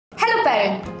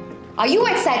parent, are you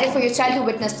excited for your child to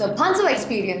witness the Bhanzu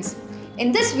experience?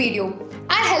 In this video,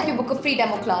 I'll help you book a free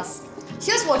demo class.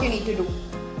 Here's what you need to do.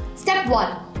 Step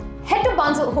 1. Head to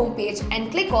Bhanzu homepage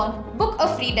and click on Book a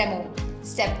Free Demo.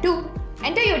 Step 2.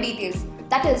 Enter your details,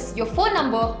 that is your phone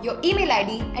number, your email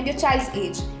ID and your child's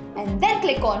age, and then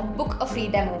click on Book a Free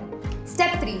Demo.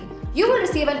 Step 3. You will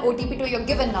receive an OTP to your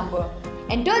given number.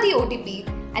 Enter the OTP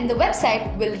and the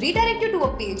website will redirect you to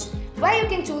a page where you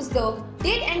can choose the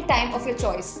date and time of your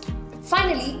choice.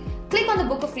 Finally, click on the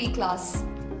Book a Free class.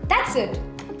 That's it.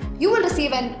 You will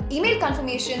receive an email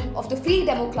confirmation of the free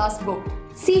demo class booked.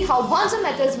 See how Bhanzu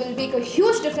methods will make a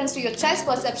huge difference to your child's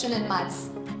perception in maths.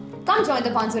 Come join the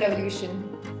Bhanzu revolution.